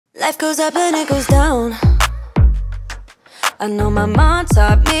Life goes up and it goes down. I know my mom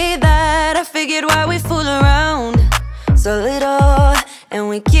taught me that. I figured why we fool around so little, and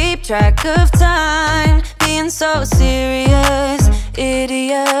we keep track of time, being so serious.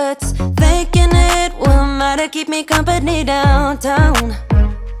 Idiots, thinking it will matter, keep me company downtown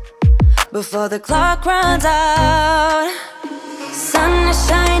before the clock runs out. Sun is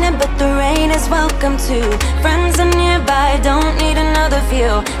shining, but the rain is welcome too. Friends are nearby, don't need another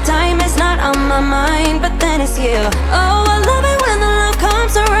view. Time is not on my mind, but then it's you. Oh, I love it when the love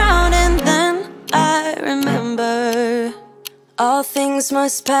comes around, and then I remember all things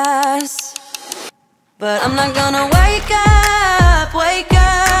must pass. But I'm not gonna wake up, wake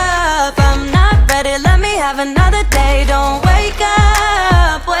up. I'm not ready, let me have another day. Don't wake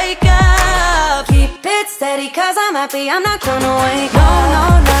up, wake up. Keep it steady, cause I'm happy, I'm not gonna wake up. No,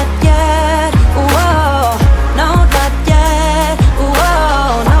 not yet, whoa. No, not yet,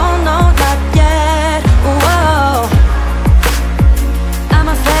 whoa. No, not yet, whoa. I'm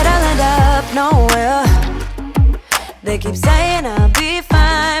afraid I'll end up nowhere. They keep saying I'll be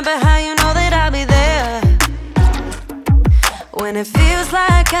fine, but how you know that I'll be there when it feels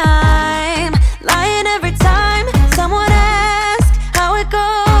like I'm lying every time someone asks how it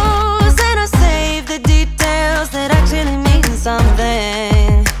goes, and I save the details that actually mean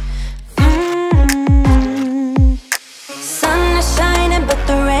something. Sun is shining, but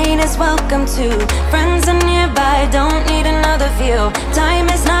the rain is welcome too. Friends are nearby, don't need another view. Time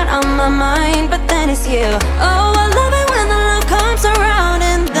is not on my mind, but then it's you. Oh, I love it when the love comes around,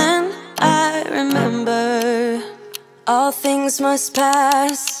 and then I remember all things must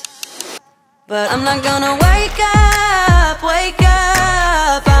pass. But I'm not gonna wake up, wake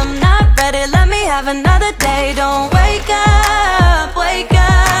up. I'm not ready, let me have another day. Don't wake up, wake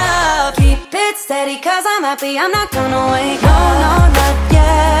up. Keep it steady, cause I'm happy, I'm not gonna wake up. No, not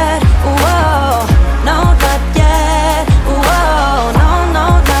yet, whoa. No, not yet, whoa. No,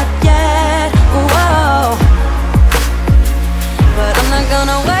 not yet, whoa. But I'm not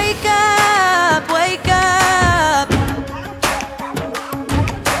gonna wake up, wake up.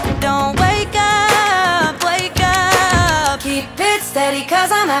 Don't wake up, wake up. Keep it steady,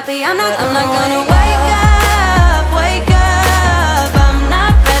 cause I'm happy, I'm not gonna wake up.